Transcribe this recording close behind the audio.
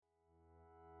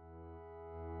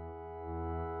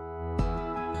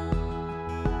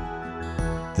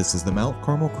This is the Mount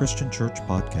Carmel Christian Church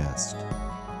podcast.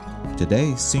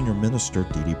 Today, Senior Minister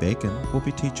Dee Dee Bacon will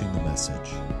be teaching the message.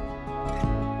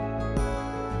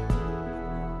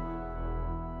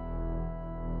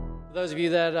 For those of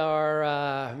you that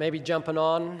are maybe jumping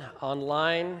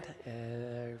online,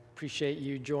 appreciate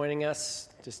you joining us.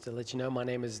 Just to let you know, my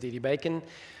name is Dee Dee Bacon.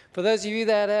 For those of you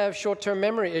that have short-term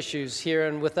memory issues here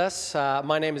and with us,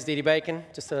 my name is Dee Dee Bacon,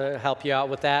 just to help you out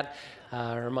with that.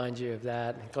 Remind you of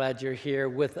that. Glad you're here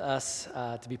with us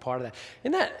to be part of that.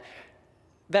 Isn't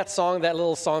that song, that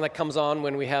little song that comes on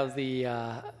when we have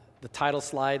the title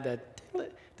slide,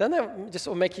 doesn't that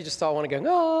just make you just start want to go,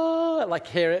 oh, like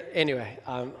hear it? Anyway,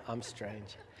 I'm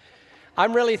strange.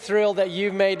 I'm really thrilled that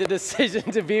you've made the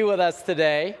decision to be with us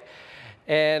today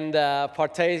and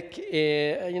partake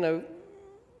in,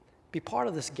 be part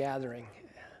of this gathering.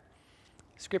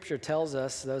 Scripture tells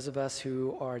us, those of us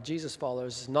who are Jesus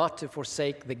followers, not to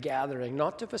forsake the gathering,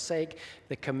 not to forsake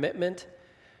the commitment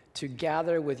to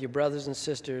gather with your brothers and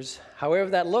sisters,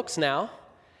 however that looks now,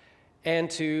 and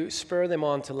to spur them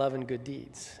on to love and good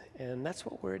deeds. And that's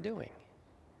what we're doing.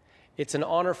 It's an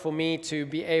honor for me to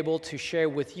be able to share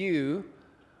with you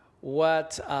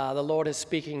what the Lord is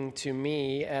speaking to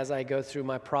me as I go through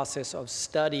my process of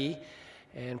study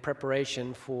and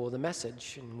preparation for the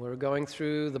message. And we're going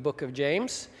through the book of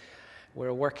James.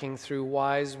 We're working through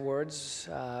wise words,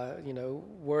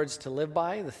 words to live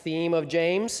by. The theme of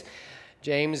James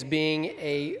being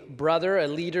a brother, a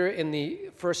leader in the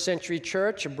first century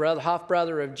church, a brother, half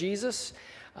brother of Jesus.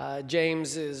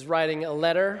 James is writing a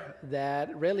letter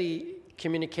that really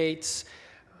communicates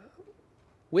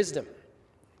wisdom.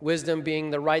 Wisdom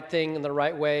being the right thing in the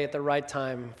right way at the right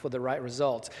time for the right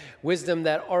results. Wisdom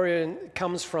that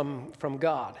comes from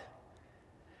God.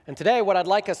 And today what I'd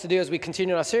like us to do as we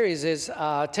continue our series is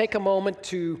take a moment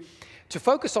to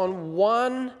focus on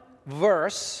one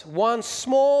verse, one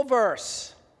small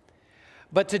verse,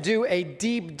 but to do a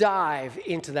deep dive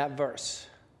into that verse.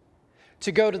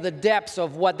 To go to the depths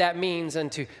of what that means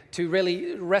and to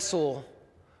really wrestle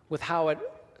with how it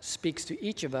speaks to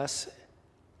each of us.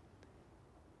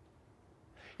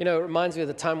 It reminds me of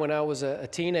the time when I was a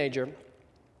teenager.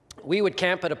 We would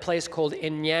camp at a place called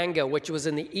Inyanga, which was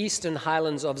in the eastern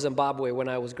highlands of Zimbabwe when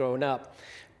I was growing up.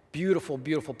 Beautiful,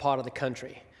 beautiful part of the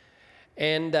country.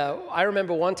 And I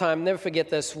remember one time, never forget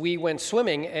this, we went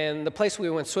swimming, and the place we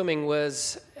went swimming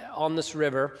was on this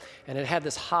river, and it had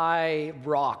this high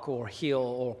rock or hill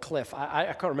or cliff.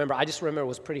 I can't remember. I just remember it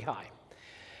was pretty high.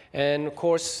 And, of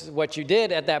course, what you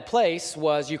did at that place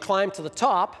was you climbed to the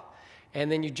top, and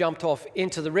then you jumped off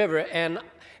into the river. And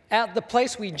at the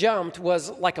place we jumped was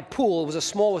like a pool. It was a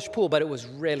smallish pool, but it was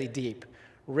really deep,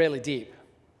 really deep.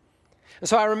 And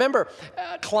so I remember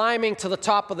climbing to the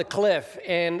top of the cliff,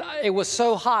 and it was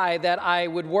so high that I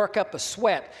would work up a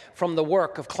sweat from the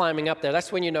work of climbing up there.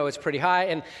 That's when you know it's pretty high.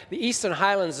 And the eastern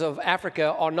highlands of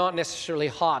Africa are not necessarily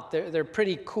hot. They're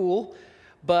pretty cool,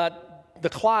 but the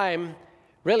climb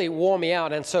really wore me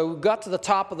out. And so we got to the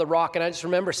top of the rock, and I just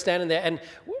remember standing there. And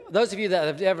those of you that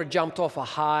have ever jumped off a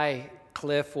high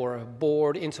cliff or a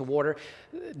board into water,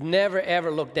 never,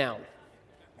 ever look down.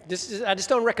 I just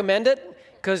don't recommend it,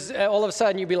 because all of a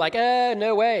sudden you'd be like,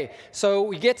 no way. So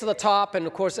we get to the top, and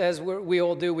of course, as we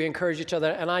all do, we encourage each other,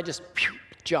 and I just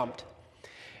jumped.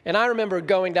 And I remember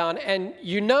going down, and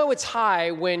it's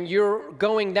high when you're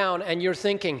going down and you're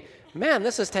thinking, man,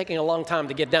 this is taking a long time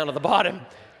to get down to the bottom.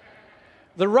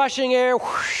 The rushing air,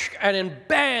 whoosh, and then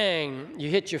bang, you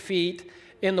hit your feet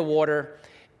in the water,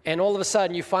 and all of a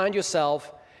sudden you find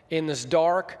yourself in this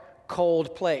dark,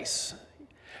 cold place.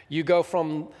 You go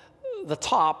from the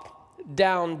top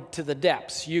down to the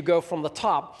depths. You go from the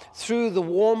top through the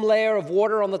warm layer of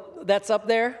water that's up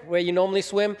there where you normally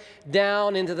swim,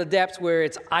 down into the depths where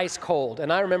it's ice cold.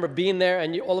 And I remember being there,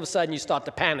 and all of a sudden you start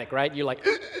to panic, right? You're like,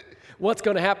 what's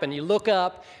going to happen? You look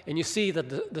up and you see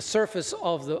that the surface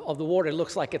of the water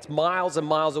looks like it's miles and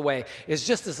miles away. It's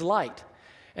just this light.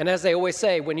 And as they always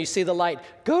say, when you see the light,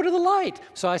 go to the light.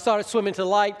 So I started swimming to the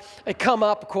light. I come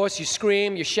up, of course, you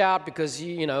scream, you shout because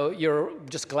you're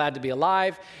just glad to be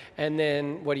alive. And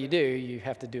then what do? You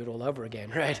have to do it all over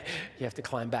again, right? You have to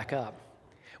climb back up.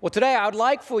 Well, today I would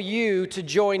like for you to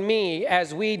join me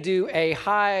as we do a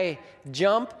high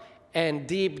jump and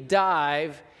deep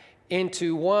dive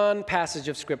into one passage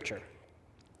of Scripture.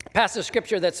 Passage of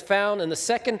Scripture that's found in the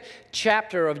second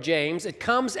chapter of James. It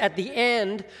comes at the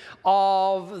end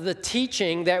of the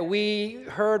teaching that we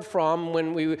heard from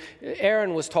when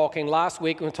Aaron was talking last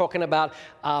week. We were talking about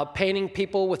painting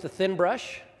people with a thin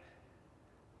brush.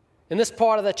 In this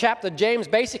part of the chapter, James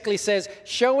basically says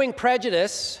showing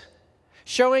prejudice,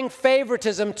 showing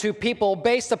favoritism to people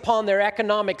based upon their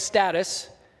economic status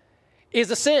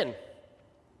is a sin.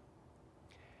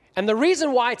 And the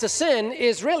reason why it's a sin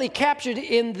is really captured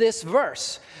in this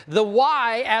verse. The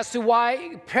why as to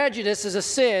why prejudice is a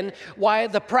sin, why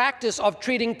the practice of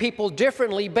treating people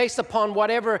differently based upon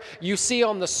whatever you see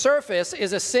on the surface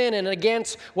is a sin and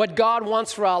against what God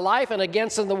wants for our life and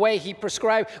against the way He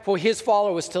prescribed for His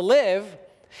followers to live,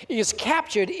 is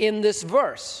captured in this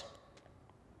verse.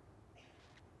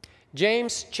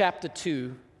 James chapter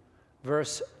 2,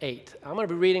 verse 8. I'm going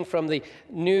to be reading from the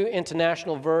New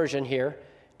International Version here.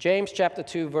 James chapter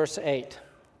 2, verse 8.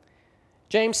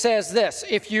 James says this,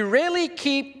 if you really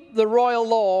keep the royal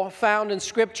law found in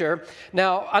Scripture,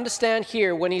 now understand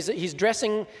here when he's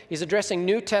addressing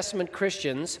New Testament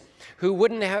Christians who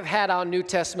wouldn't have had our New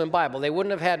Testament Bible. They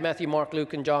wouldn't have had Matthew, Mark,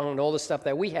 Luke, and John and all the stuff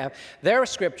that we have. Their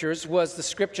scriptures was the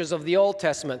scriptures of the Old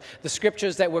Testament, the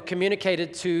scriptures that were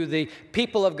communicated to the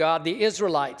people of God, the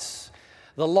Israelites.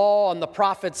 The law and the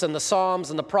prophets and the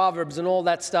Psalms and the Proverbs and all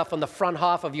that stuff on the front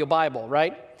half of your Bible,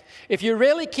 right? If you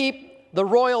really keep the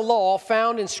royal law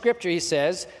found in Scripture, he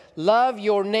says, love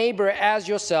your neighbor as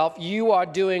yourself, you are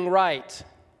doing right.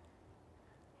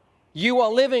 You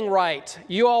are living right.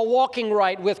 You are walking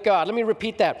right with God. Let me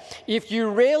repeat that. If you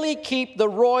really keep the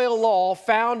royal law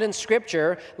found in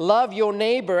Scripture, love your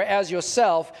neighbor as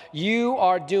yourself, you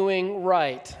are doing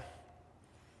right.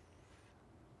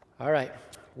 All right,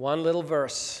 one little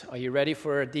verse. Are you ready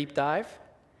for a deep dive?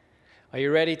 Are you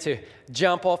ready to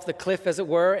jump off the cliff, as it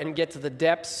were, and get to the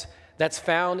depths that's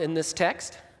found in this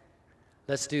text?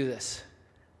 Let's do this.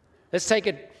 Let's take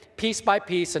it piece by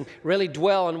piece and really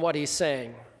dwell on what he's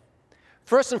saying.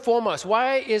 First and foremost,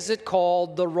 why is it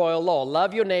called the royal law?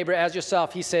 Love your neighbor as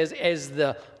yourself, he says, is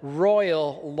the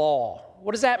royal law.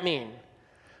 What does that mean?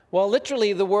 Well,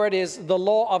 literally, the word is the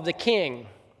law of the king.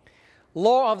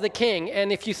 Law of the king.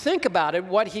 And if you think about it,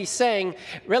 what he's saying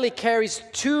really carries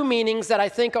two meanings that I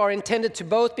think are intended to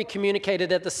both be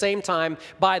communicated at the same time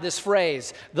by this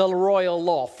phrase, the royal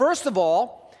law. First of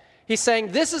all, he's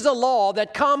saying this is a law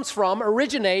that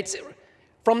originates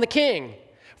from the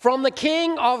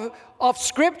king of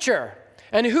Scripture.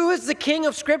 And who is the king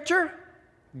of Scripture?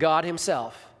 God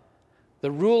himself.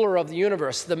 The ruler of the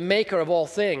universe, the maker of all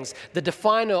things, the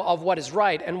definer of what is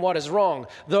right and what is wrong,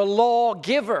 the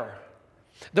lawgiver.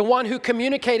 The one who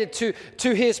communicated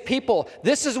to his people,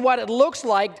 this is what it looks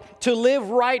like to live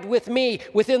right with me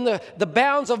within the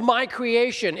bounds of my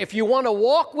creation. If you want to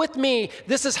walk with me,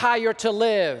 this is how you're to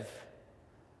live.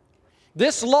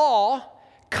 This law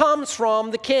comes from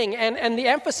the king. And the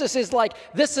emphasis is like,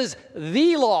 this is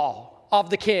the law of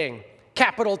the king,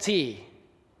 capital T.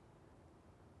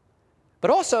 But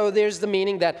also there's the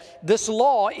meaning that this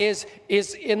law is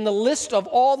in the list of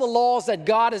all the laws that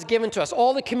God has given to us,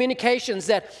 all the communications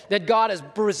that God has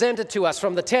presented to us,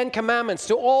 from the Ten Commandments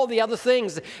to all the other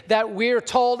things that we're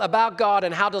told about God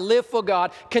and how to live for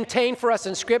God, contained for us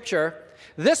in Scripture.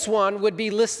 This one would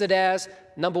be listed as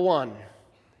number one.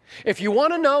 If you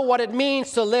want to know what it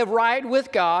means to live right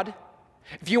with God,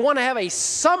 if you want to have a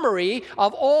summary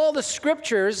of all the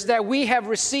scriptures that we have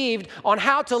received on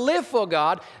how to live for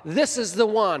God, this is the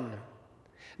one.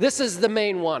 This is the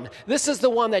main one. This is the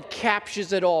one that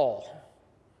captures it all.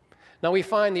 Now we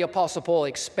find the Apostle Paul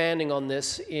expanding on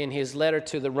this in his letter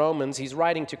to the Romans. He's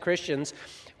writing to Christians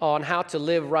on how to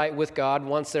live right with God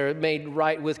once they're made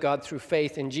right with God through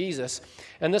faith in Jesus.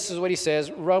 And this is what he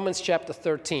says, Romans chapter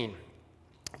 13,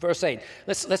 verse 8.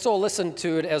 Let's all listen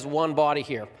to it as one body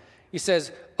here. He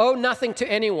says, owe nothing to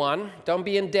anyone. Don't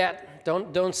be in debt.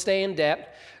 Don't stay in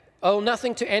debt. Owe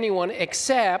nothing to anyone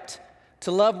except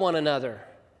to love one another.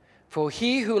 For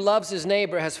he who loves his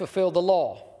neighbor has fulfilled the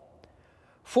law.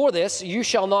 For this, you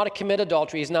shall not commit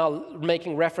adultery. He's now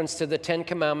making reference to the Ten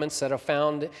Commandments that are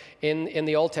found in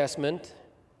the Old Testament.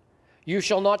 You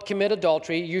shall not commit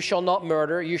adultery. You shall not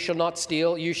murder. You shall not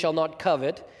steal. You shall not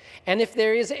covet. And if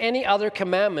there is any other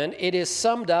commandment, it is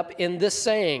summed up in this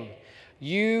saying,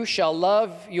 you shall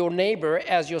love your neighbor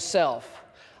as yourself.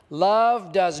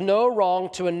 Love does no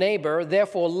wrong to a neighbor,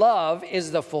 therefore love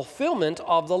is the fulfillment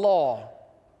of the law.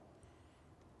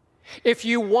 If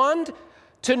you want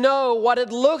to know what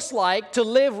it looks like to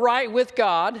live right with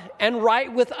God and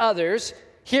right with others,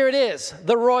 here it is,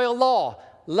 the royal law.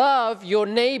 Love your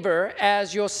neighbor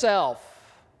as yourself.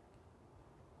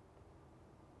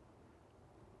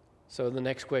 So the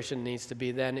next question needs to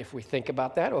be then, if we think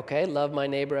about that, okay, love my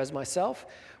neighbor as myself.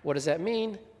 What does that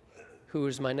mean? Who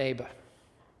is my neighbor?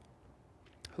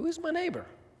 Who is my neighbor?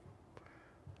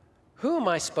 Who am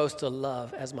I supposed to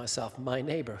love as myself? My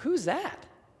neighbor. Who's that?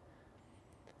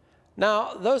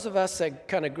 Now, those of us that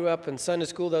kind of grew up in Sunday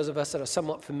school, those of us that are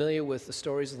somewhat familiar with the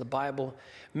stories of the Bible,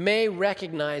 may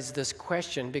recognize this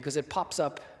question because it pops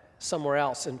up somewhere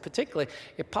else. And particularly,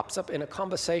 it pops up in a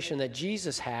conversation that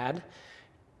Jesus had,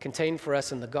 contained for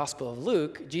us in the Gospel of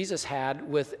Luke, Jesus had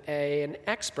with an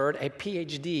expert, a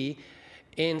PhD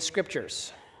in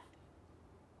Scriptures.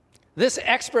 This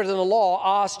expert in the law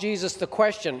asked Jesus the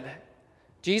question,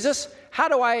 Jesus, how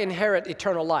do I inherit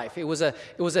eternal life? It was a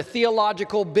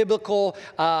theological, biblical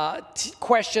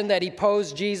question that he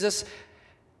posed Jesus.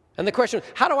 And the question,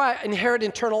 how do I inherit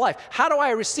eternal life? How do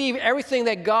I receive everything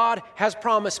that God has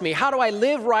promised me? How do I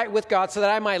live right with God so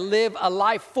that I might live a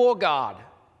life for God?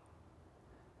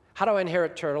 How do I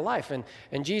inherit eternal life?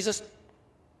 And Jesus,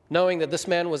 knowing that this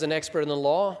man was an expert in the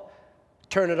law,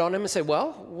 turned it on him and said,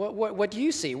 well, what do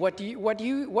you see? What do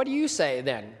you say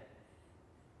then?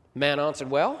 Man answered,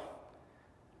 well,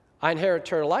 I inherit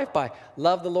eternal life by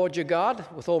love the Lord your God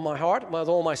with all my heart, with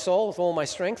all my soul, with all my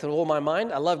strength, and all my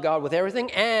mind. I love God with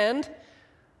everything, and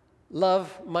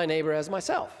love my neighbor as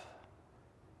myself.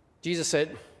 Jesus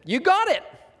said, you got it.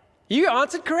 You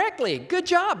answered correctly. Good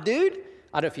job, dude.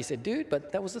 I don't know if he said dude,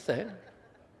 but that was the thing.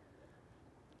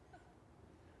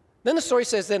 Then the story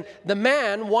says, then the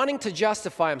man wanting to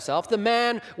justify himself, the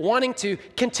man wanting to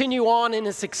continue on in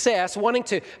his success, wanting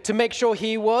to make sure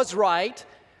he was right,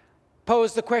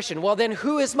 posed the question, well, then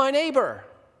who is my neighbor?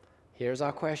 Here's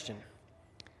our question.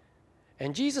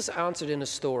 And Jesus answered in a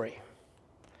story.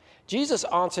 Jesus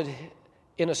answered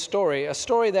in a story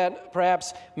that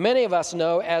perhaps many of us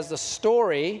know as the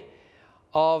story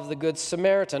of the Good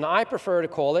Samaritan. I prefer to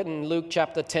call it, in Luke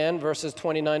chapter 10, verses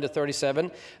 29 to 37,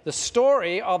 the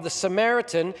story of the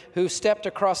Samaritan who stepped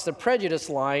across the prejudice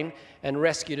line and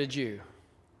rescued a Jew.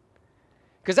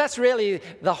 Because that's really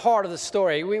the heart of the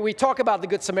story. We talk about the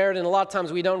Good Samaritan, a lot of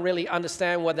times we don't really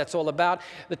understand what that's all about.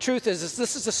 The truth is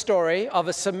this is the story of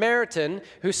a Samaritan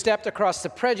who stepped across the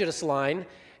prejudice line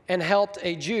and helped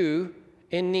a Jew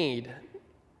in need.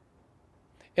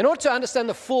 In order to understand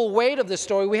the full weight of this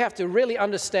story, we have to really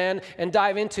understand and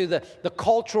dive into the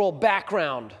cultural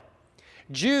background.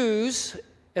 Jews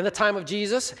in the time of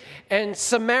Jesus and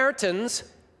Samaritans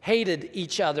hated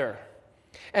each other.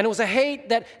 And it was a hate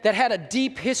that had a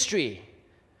deep history.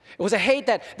 It was a hate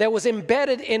that was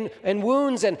embedded in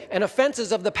wounds and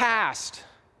offenses of the past.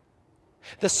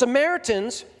 The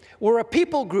Samaritans were a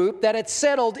people group that had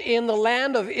settled in the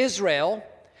land of Israel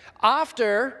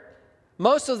after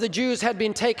most of the Jews had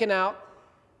been taken out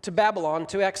to Babylon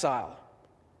to exile.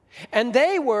 And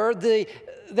they were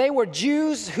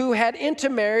Jews who had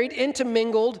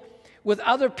intermingled with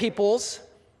other peoples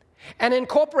and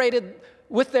incorporated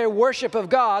with their worship of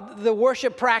God the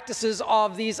worship practices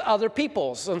of these other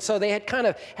peoples. And so they had kind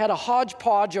of had a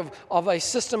hodgepodge of a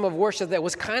system of worship that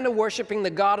was kind of worshiping the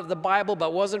God of the Bible,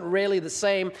 but wasn't really the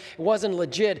same, it wasn't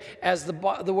legit as the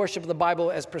worship of the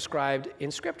Bible as prescribed in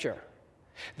Scripture.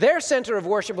 Their center of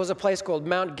worship was a place called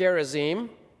Mount Gerizim.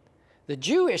 The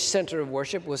Jewish center of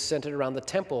worship was centered around the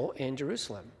temple in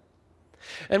Jerusalem.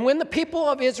 And when the people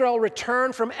of Israel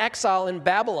returned from exile in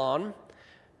Babylon,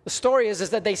 the story is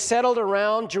that they settled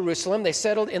around Jerusalem. They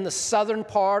settled in the southern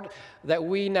part that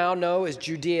we now know as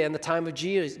Judea in the time of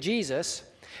Jesus.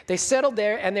 They settled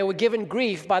there and they were given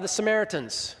grief by the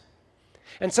Samaritans.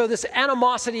 And so this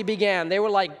animosity began. They were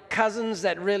like cousins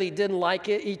that really didn't like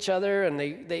each other, and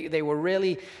they were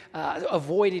really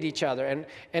avoided each other.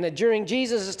 And during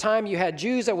Jesus' time, you had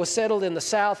Jews that were settled in the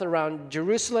south around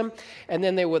Jerusalem, and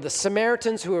then there were the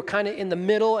Samaritans who were kind of in the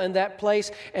middle in that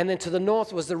place, and then to the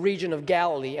north was the region of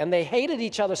Galilee. And they hated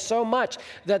each other so much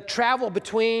that travel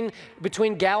between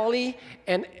Galilee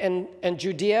and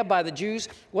Judea by the Jews,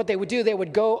 what they would do, they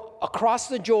would go across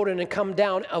the Jordan and come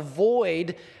down,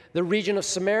 avoid the region of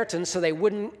Samaritans so they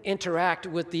wouldn't interact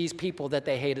with these people that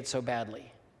they hated so badly.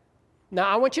 Now,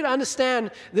 I want you to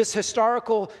understand this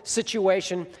historical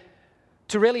situation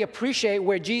to really appreciate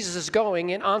where Jesus is going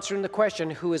in answering the question,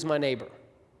 who is my neighbor?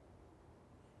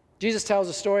 Jesus tells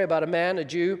a story about a man, a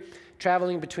Jew,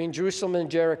 traveling between Jerusalem and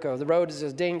Jericho. The road is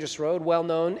a dangerous road, well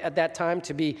known at that time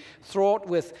to be fraught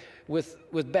with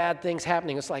bad things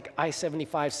happening. It's like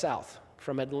I-75 south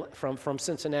from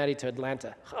Cincinnati to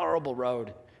Atlanta. Horrible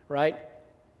road. Right?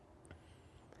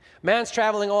 Man's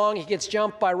traveling along, he gets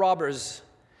jumped by robbers.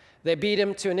 They beat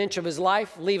him to an inch of his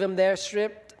life, leave him there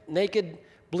stripped, naked,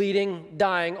 bleeding,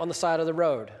 dying on the side of the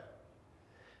road.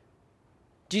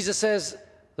 Jesus says,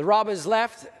 the robbers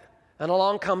left, and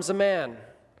along comes a man.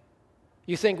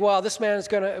 You think, well, this man is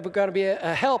going to be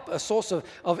a help, a source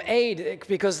of aid,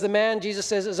 because the man, Jesus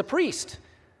says, is a priest.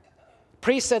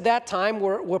 Priests at that time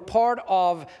were part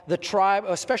of the tribe,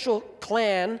 a special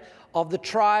clan of the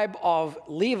tribe of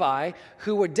Levi,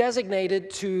 who were designated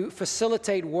to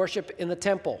facilitate worship in the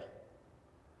temple.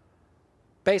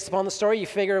 Based upon the story, you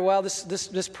figure, well,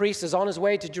 this priest is on his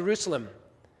way to Jerusalem.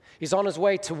 He's on his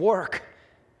way to work.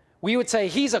 We would say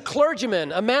he's a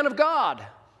clergyman, a man of God,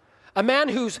 a man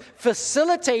who's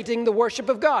facilitating the worship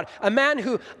of God, a man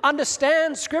who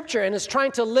understands Scripture and is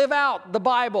trying to live out the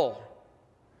Bible.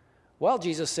 Well,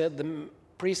 Jesus said the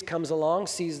priest comes along,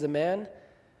 sees the man,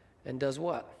 and does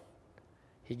what?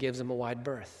 He gives him a wide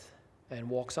berth and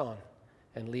walks on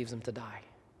and leaves him to die.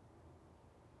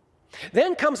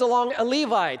 Then comes along a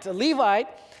Levite. A Levite,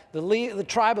 the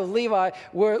tribe of Levi,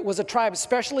 was a tribe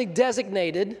specially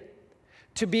designated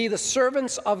to be the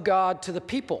servants of God to the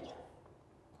people.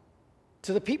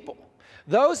 To the people.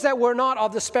 Those that were not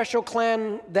of the special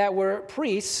clan that were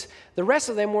priests, the rest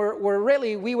of them were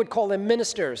really, we would call them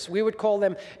ministers. We would call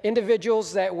them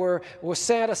individuals that were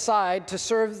set aside to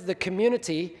serve the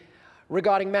community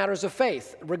regarding matters of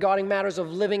faith, regarding matters of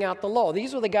living out the law.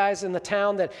 These were the guys in the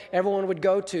town that everyone would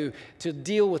go to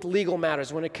deal with legal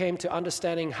matters when it came to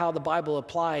understanding how the Bible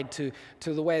applied to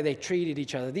the way they treated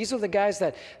each other. These were the guys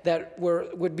that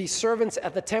would be servants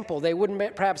at the temple. They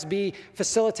wouldn't perhaps be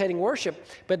facilitating worship,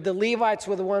 but the Levites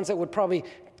were the ones that would probably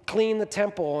clean the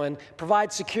temple and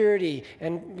provide security,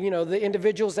 and the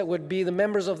individuals that would be the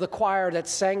members of the choir that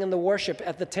sang in the worship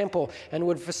at the temple and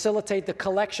would facilitate the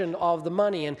collection of the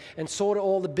money and sort of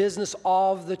all the business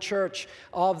of the church,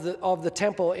 of the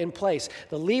temple in place.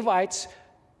 The Levites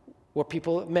were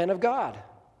men of God.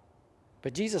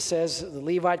 But Jesus says the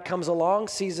Levite comes along,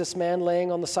 sees this man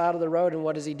laying on the side of the road, and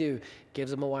what does he do?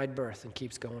 Gives him a wide berth and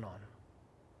keeps going on.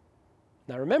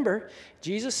 Now remember,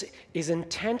 Jesus is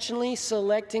intentionally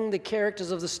selecting the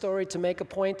characters of the story to make a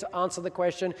point to answer the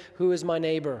question, who is my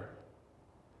neighbor?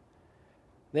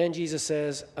 Then Jesus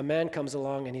says, a man comes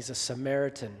along and he's a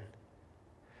Samaritan.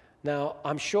 Now,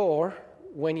 I'm sure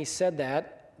when he said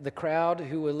that, the crowd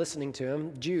who were listening to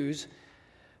him, Jews,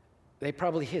 they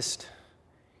probably hissed.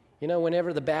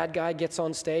 Whenever the bad guy gets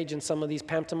on stage in some of these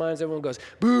pantomimes, everyone goes,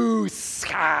 boo,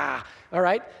 ska. All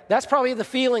right? That's probably the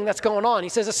feeling that's going on. He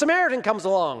says, a Samaritan comes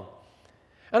along.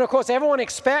 And of course, everyone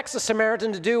expects a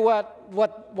Samaritan to do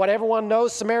what everyone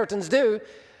knows Samaritans do.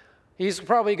 He's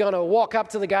probably going to walk up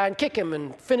to the guy and kick him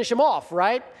and finish him off,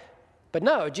 right? But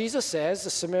no, Jesus says the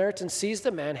Samaritan sees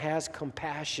the man, has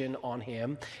compassion on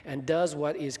him, and does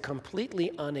what is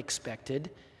completely unexpected.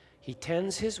 He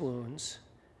tends his wounds,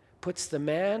 puts the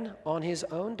man on his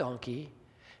own donkey,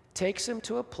 takes him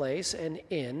to a place, an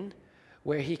inn,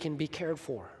 where he can be cared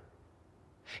for.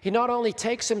 He not only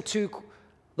takes him to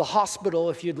the hospital,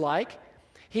 if you'd like,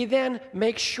 he then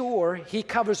makes sure he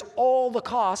covers all the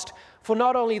cost for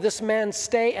not only this man's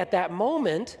stay at that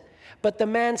moment, but the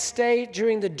man's stay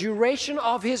during the duration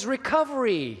of his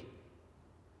recovery.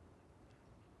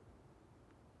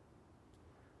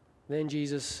 Then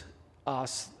Jesus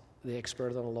asks the expert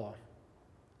on the law,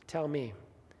 tell me,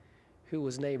 who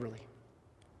was neighborly?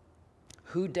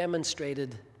 Who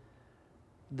demonstrated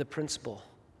the principle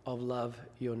of love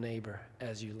your neighbor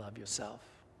as you love yourself?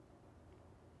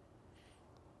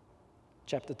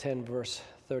 Chapter 10, verse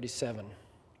 37.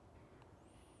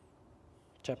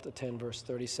 Chapter 10, verse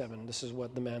 37. This is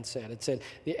what the man said. It said,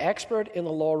 the expert in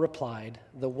the law replied,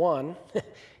 the one, you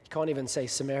can't even say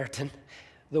Samaritan,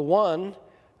 the one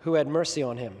who had mercy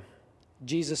on him.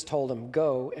 Jesus told him,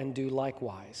 go and do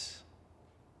likewise.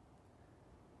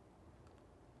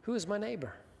 Who is my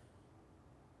neighbor?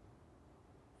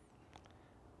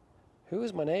 Who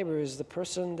is my neighbor is the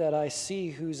person that I see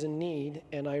who's in need,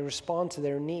 and I respond to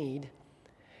their need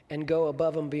and go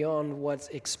above and beyond what's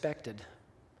expected,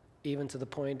 even to the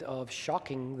point of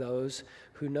shocking those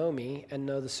who know me and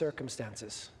know the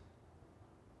circumstances.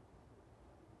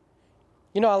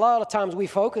 A lot of times we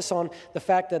focus on the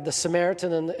fact that the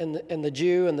Samaritan and the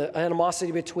Jew and the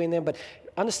animosity between them, but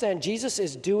understand Jesus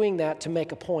is doing that to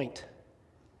make a point.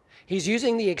 He's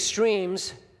using the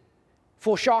extremes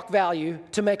for shock value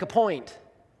to make a point.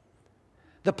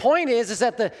 The point is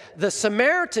that the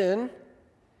Samaritan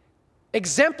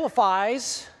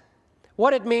exemplifies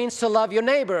what it means to love your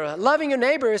neighbor. Loving your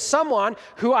neighbor is someone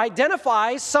who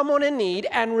identifies someone in need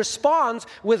and responds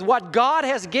with what God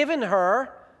has given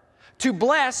her to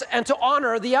bless and to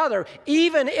honor the other,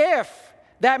 even if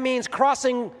that means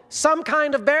crossing some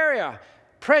kind of barrier,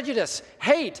 prejudice,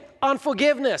 hate,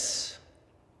 unforgiveness.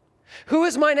 Who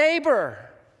is my neighbor?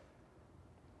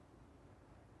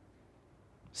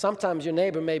 Sometimes your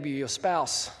neighbor may be your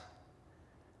spouse,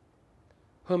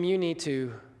 whom you need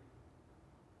to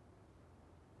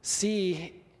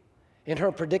see in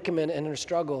her predicament and her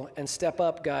struggle and step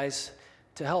up, guys,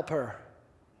 to help her.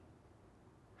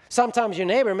 Sometimes your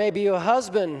neighbor may be your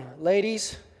husband,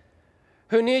 ladies,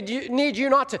 who need you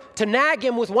not to nag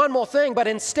him with one more thing, but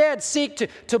instead seek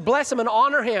to bless him and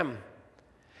honor him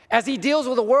as he deals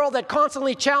with a world that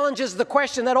constantly challenges the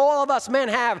question that all of us men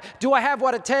have: do I have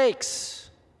what it takes?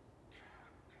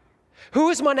 Who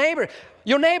is my neighbor?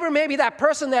 Your neighbor may be that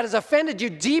person that has offended you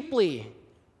deeply,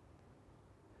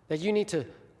 that you need to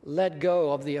let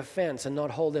go of the offense and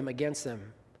not hold them against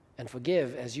them, and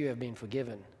forgive as you have been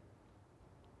forgiven.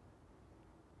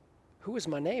 Who is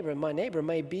my neighbor? My neighbor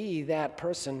may be that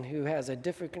person who has a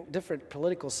different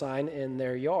political sign in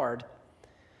their yard,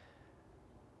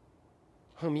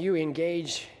 whom you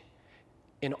engage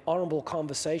in honorable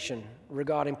conversation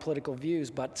regarding political views,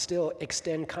 but still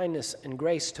extend kindness and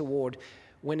grace toward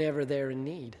whenever they're in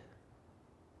need.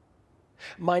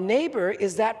 My neighbor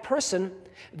is that person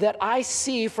that I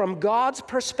see from God's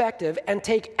perspective and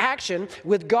take action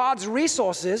with God's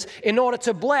resources in order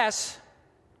to bless,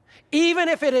 even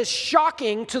if it is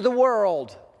shocking to the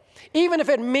world, even if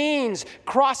it means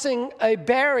crossing a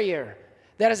barrier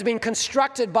that has been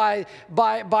constructed by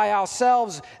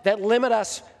ourselves that limit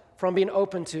us from being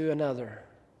open to another.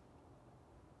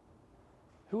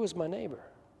 Who is my neighbor?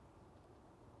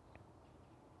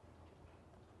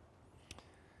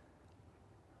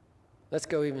 Let's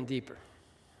go even deeper.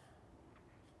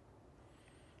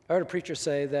 I heard a preacher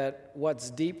say that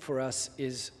what's deep for us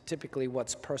is typically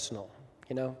what's personal,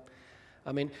 you know?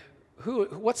 I mean, who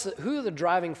are the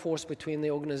driving force between the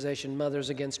organization Mothers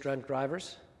Against Drunk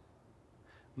Drivers?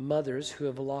 Mothers who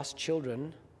have lost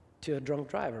children to a drunk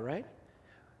driver, right?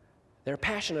 They're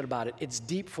passionate about it. It's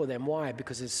deep for them. Why?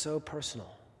 Because it's so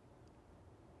personal.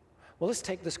 Well, let's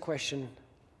take this question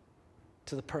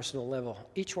to the personal level.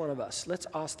 Each one of us, let's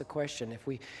ask the question,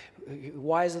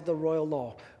 why is it the royal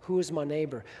law? Who is my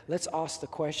neighbor? Let's ask the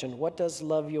question, what does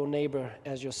love your neighbor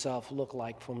as yourself look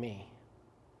like for me?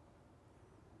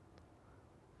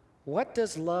 What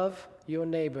does love your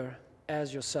neighbor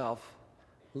as yourself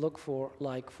look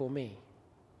like for me?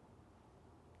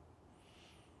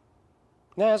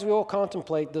 Now, as we all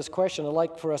contemplate this question, I'd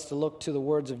like for us to look to the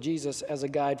words of Jesus as a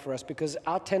guide for us, because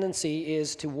our tendency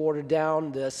is to water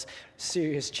down this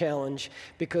serious challenge,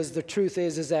 because the truth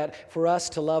is that for us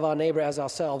to love our neighbor as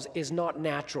ourselves is not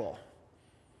natural.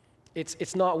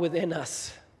 It's not within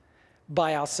us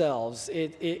by ourselves.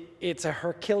 It's a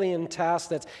Herculean task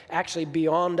that's actually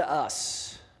beyond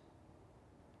us.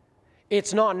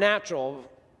 It's not natural.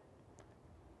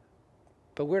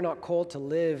 But we're not called to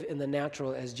live in the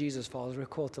natural as Jesus follows. We're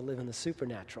called to live in the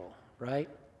supernatural, right?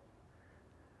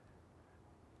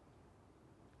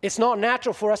 It's not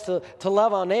natural for us to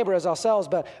love our neighbor as ourselves,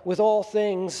 but with all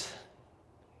things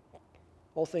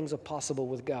are possible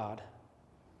with God.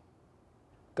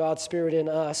 God's Spirit in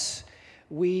us,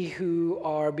 we who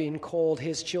are being called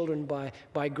His children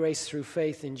by grace through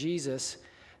faith in Jesus,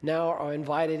 now are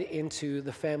invited into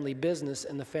the family business,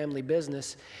 and the family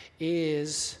business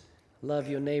is love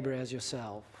your neighbor as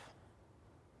yourself.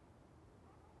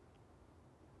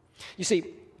 You see,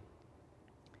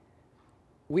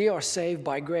 we are saved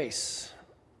by grace,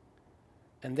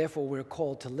 and therefore we're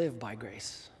called to live by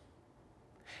grace.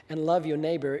 And love your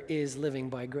neighbor is living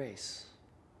by grace.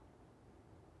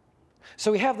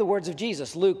 So we have the words of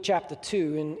Jesus, Luke chapter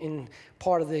 2, in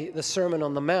part of the Sermon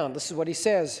on the Mount. This is what He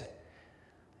says.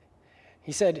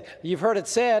 He said, you've heard it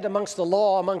said amongst the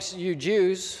law, amongst you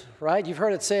Jews, right? You've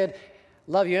heard it said,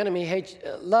 love your enemy,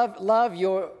 love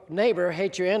your neighbor,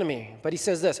 hate your enemy. But He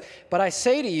says this, but I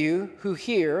say to you who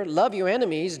hear, love your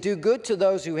enemies, do good to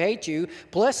those who hate you,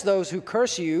 bless those who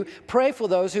curse you, pray for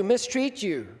those who mistreat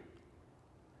you.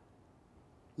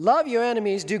 Love your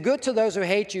enemies, do good to those who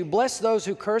hate you, bless those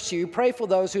who curse you, pray for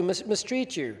those who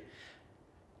mistreat you.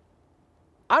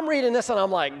 I'm reading this and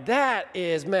I'm like, that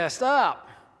is messed up.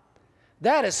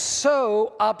 That is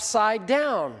so upside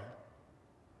down.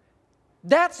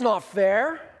 That's not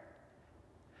fair.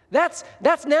 That's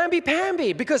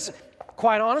namby-pamby, because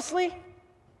quite honestly,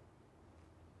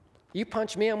 you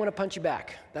punch me, I'm going to punch you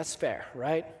back. That's fair,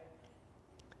 right?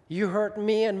 You hurt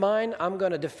me and mine, I'm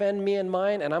going to defend me and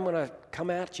mine, and I'm going to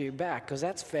come at you back, because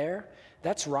that's fair,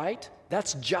 that's right,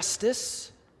 that's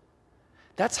justice.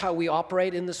 That's how we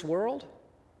operate in this world.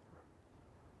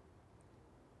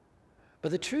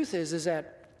 But the truth is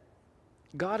that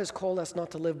God has called us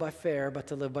not to live by fair, but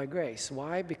to live by grace.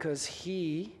 Why? Because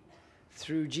He,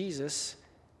 through Jesus,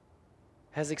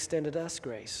 has extended us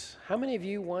grace. How many of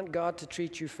you want God to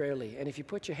treat you fairly? And if you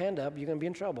put your hand up, you're going to be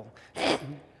in trouble.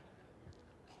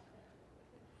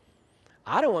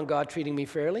 I don't want God treating me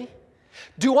fairly.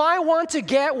 Do I want to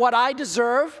get what I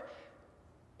deserve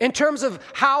in terms of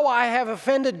how I have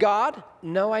offended God?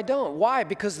 No, I don't. Why?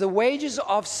 Because the wages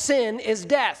of sin is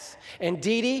death. And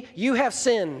Dee Dee, you have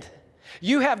sinned.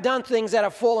 You have done things that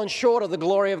have fallen short of the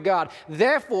glory of God.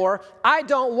 Therefore, I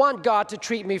don't want God to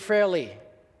treat me fairly.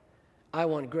 I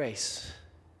want grace.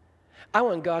 I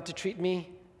want God to treat me,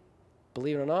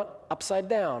 believe it or not, upside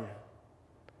down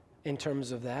in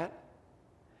terms of that.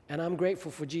 And I'm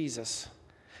grateful for Jesus.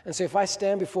 And so if I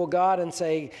stand before God and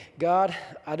say, God,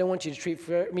 I don't want you to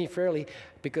treat me fairly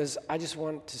because I just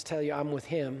want to tell you I'm with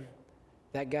him,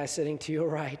 that guy sitting to your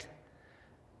right,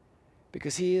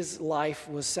 because his life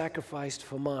was sacrificed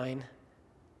for mine,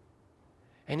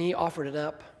 and he offered it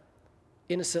up,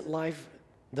 innocent life,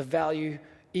 the value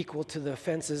equal to the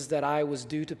offenses that I was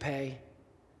due to pay.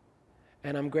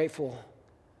 And I'm grateful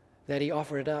that he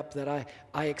offered it up, that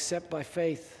I accept by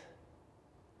faith,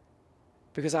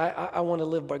 because I want to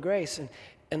live by grace.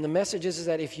 And the message is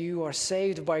that if you are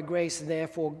saved by grace,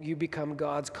 therefore you become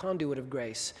God's conduit of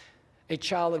grace, a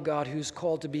child of God who's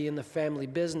called to be in the family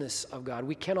business of God.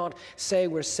 We cannot say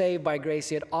we're saved by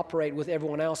grace yet operate with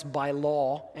everyone else by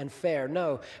law and fair.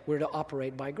 No, we're to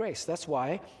operate by grace. That's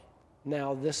why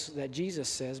now this that Jesus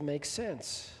says makes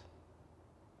sense.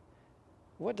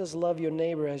 What does love your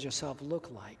neighbor as yourself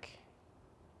look like?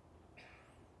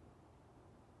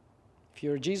 If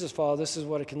you're a Jesus follower, this is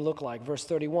what it can look like. Verse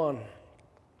 31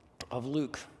 of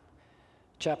Luke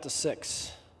chapter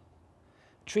 6.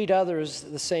 Treat others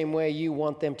the same way you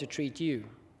want them to treat you.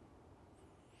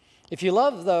 If you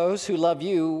love those who love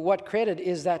you, what credit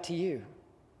is that to you?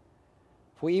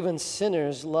 For even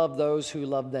sinners love those who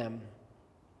love them.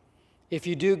 If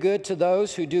you do good to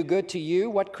those who do good to you,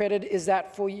 what credit is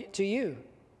that to you?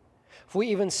 For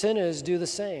even sinners do the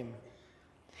same.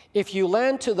 If you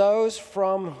lend to those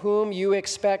from whom you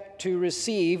expect to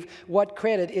receive, what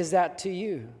credit is that to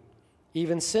you?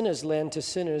 Even sinners lend to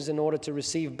sinners in order to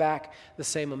receive back the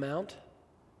same amount.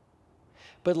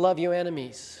 But love your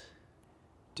enemies.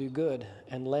 Do good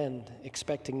and lend,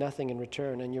 expecting nothing in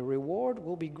return, and your reward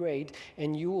will be great,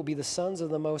 and you will be the sons of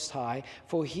the Most High,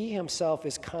 for he himself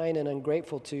is kind to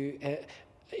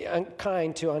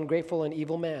ungrateful and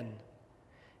evil men.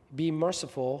 Be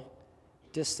merciful,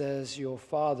 just as your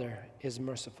Father is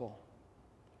merciful.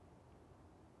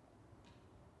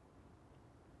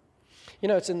 You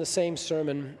know, it's in the same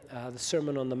sermon, the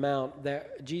Sermon on the Mount,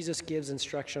 that Jesus gives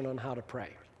instruction on how to pray.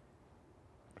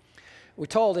 We're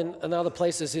told in other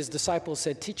places his disciples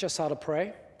said, "Teach us how to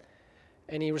pray."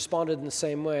 And he responded in the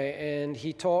same way. And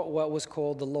he taught what was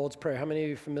called the Lord's Prayer. How many of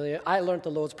you are familiar? I learned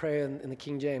the Lord's Prayer in the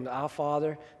King James. Our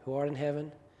Father, who art in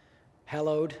heaven,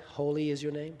 hallowed, holy is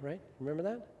your name, right? Remember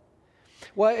that?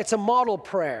 Well, it's a model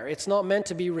prayer. It's not meant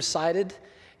to be recited.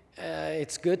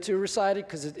 It's good to recite it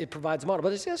because it provides a model.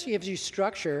 But it also gives you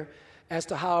structure as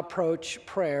to how to approach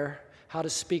prayer, how to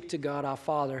speak to God our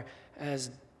Father, as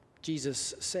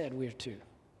Jesus said we're to.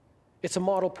 It's a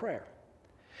model prayer.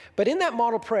 But in that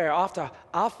model prayer, after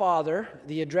our Father,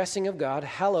 the addressing of God,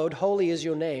 hallowed, holy is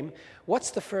your name,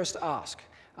 what's the first ask?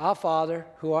 Our Father,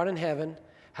 who art in heaven,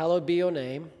 hallowed be your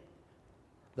name.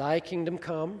 Thy kingdom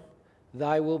come,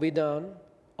 thy will be done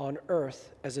on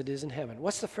earth as it is in heaven.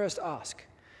 What's the first ask?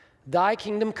 Thy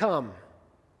kingdom come,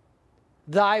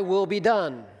 thy will be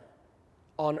done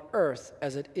on earth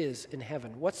as it is in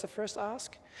heaven. What's the first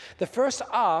ask? The first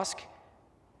ask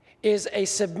is a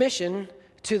submission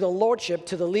to the lordship,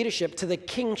 to the leadership, to the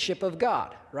kingship of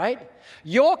God, right?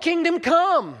 Your kingdom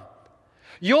come,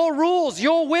 your rules,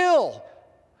 your will,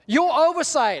 your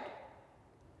oversight,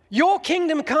 your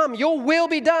kingdom come, your will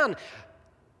be done.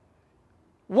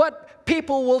 What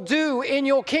people will do in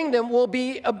your kingdom will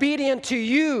be obedient to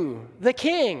you, the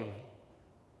king.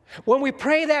 When we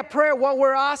pray that prayer, what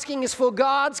we're asking is for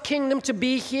God's kingdom to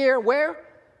be here, where?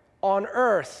 On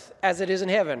earth as it is in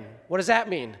heaven. What does that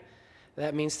mean?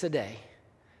 That means today.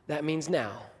 That means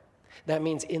now. That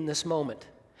means in this moment.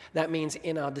 That means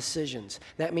in our decisions.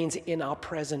 That means in our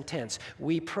present tense.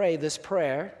 We pray this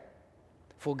prayer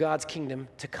for God's kingdom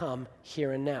to come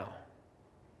here and now.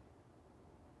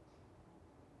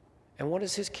 And what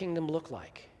does his kingdom look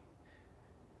like?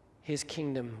 His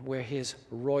kingdom where his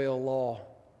royal law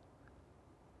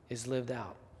is lived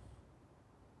out.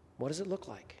 What does it look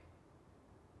like?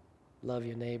 Love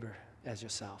your neighbor as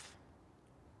yourself.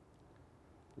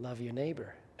 Love your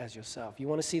neighbor as yourself. You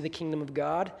want to see the kingdom of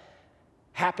God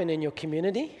happen in your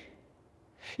community?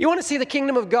 You want to see the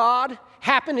kingdom of God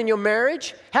happen in your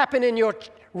marriage, happen in your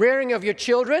rearing of your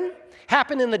children,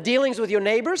 happen in the dealings with your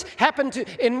neighbors, happen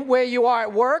in where you are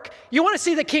at work? You want to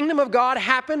see the kingdom of God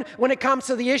happen when it comes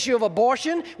to the issue of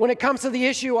abortion, when it comes to the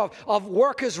issue of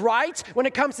workers' rights, when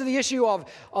it comes to the issue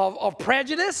of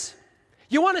prejudice?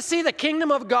 You want to see the kingdom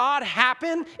of God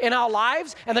happen in our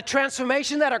lives and the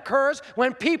transformation that occurs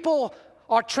when people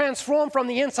are transformed from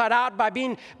the inside out by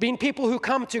being people who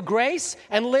come to grace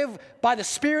and live by the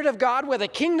Spirit of God where the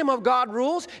kingdom of God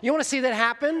rules. You want to see that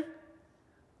happen?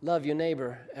 Love your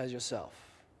neighbor as yourself.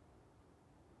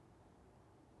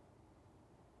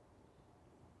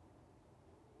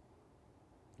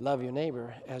 Love your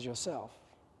neighbor as yourself.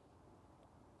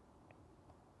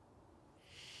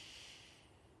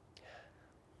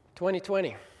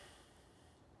 "2020.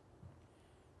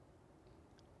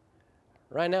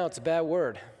 Right now, it's a bad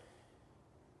word.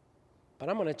 But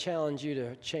I'm going to challenge you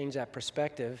to change that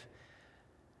perspective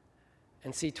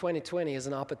and see 2020 as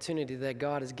an opportunity that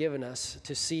God has given us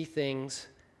to see things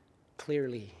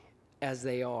clearly as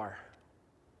they are.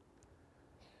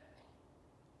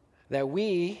 That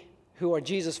we, who are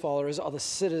Jesus followers, are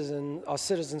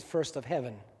citizens first of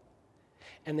heaven.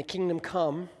 And the kingdom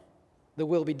come, the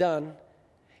will be done,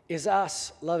 is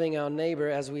us loving our neighbor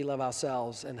as we love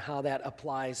ourselves, and how that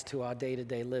applies to our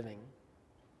day-to-day living.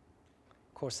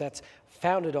 Of course, that's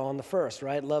founded on the first,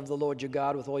 right? Love the Lord your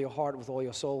God with all your heart, with all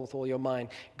your soul, with all your mind.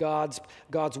 God's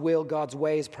will, God's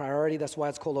way is priority. That's why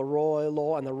it's called a royal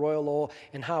law, and the royal law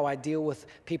and how I deal with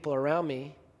people around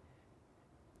me.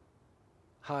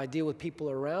 How I deal with people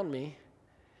around me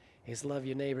is love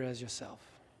your neighbor as yourself.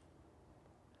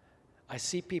 I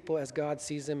see people as God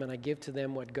sees them, and I give to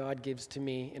them what God gives to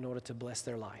me in order to bless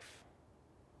their life.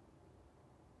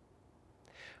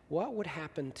 What would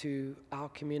happen to our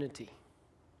community?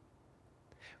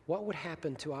 What would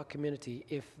happen to our community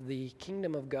if the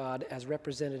kingdom of God, as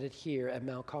represented here at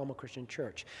Mount Carmel Christian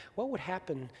Church, what would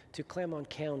happen to Claremont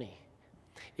County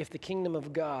if the kingdom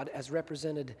of God, as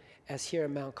represented as here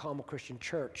at Mount Carmel Christian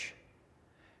Church,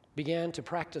 began to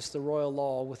practice the royal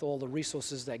law with all the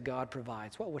resources that God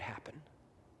provides? What would happen?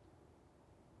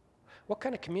 What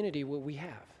kind of community would we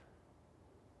have?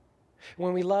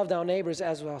 When we loved our neighbors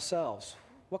as ourselves,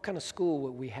 what kind of school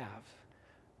would we have?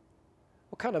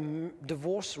 What kind of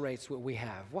divorce rates would we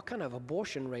have? What kind of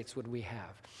abortion rates would we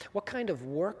have? What kind of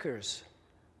workers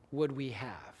would we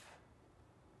have?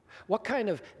 What kind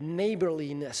of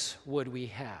neighborliness would we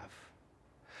have?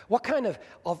 What kind of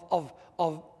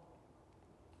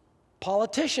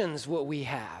politicians would we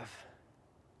have?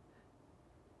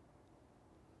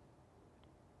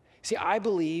 See, I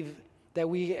believe that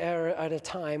we are at a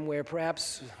time where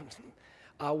perhaps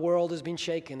our world has been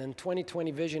shaken, and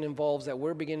 2020 vision involves that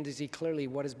we're beginning to see clearly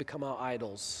what has become our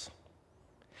idols.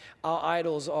 Our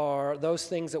idols are those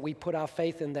things that we put our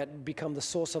faith in that become the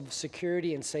source of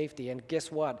security and safety. And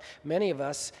guess what? Many of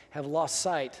us have lost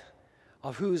sight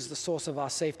of who's the source of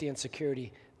our safety and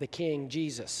security, the King,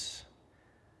 Jesus.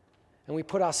 And we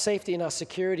put our safety and our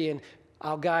security in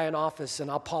our guy in office, and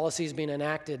our policies being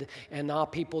enacted, and our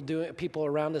people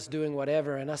around us doing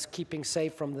whatever, and us keeping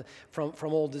safe from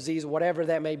all disease, whatever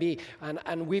that may be.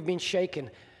 And we've been shaken.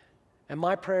 And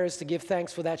my prayer is to give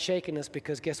thanks for that shakenness,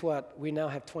 because guess what? We now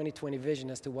have 2020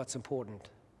 vision as to what's important.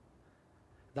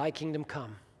 Thy kingdom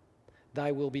come,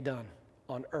 thy will be done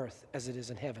on earth as it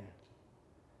is in heaven.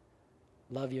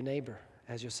 Love your neighbor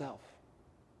as yourself.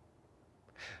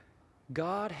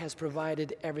 God has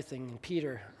provided everything. And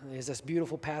Peter, there's this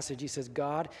beautiful passage. He says,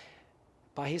 God,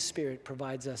 by his Spirit,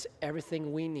 provides us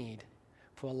everything we need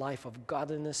for a life of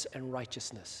godliness and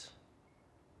righteousness.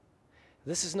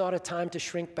 This is not a time to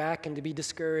shrink back and to be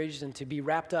discouraged and to be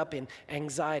wrapped up in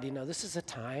anxiety. No, this is a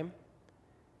time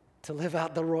to live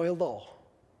out the royal law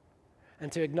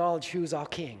and to acknowledge who's our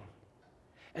King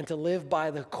and to live by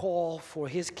the call for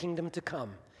his kingdom to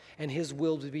come and his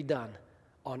will to be done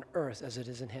on earth as it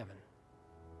is in heaven.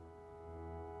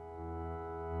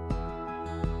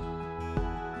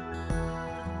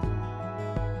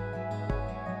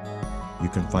 You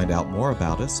can find out more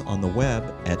about us on the web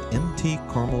at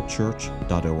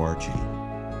mtcarmelchurch.org.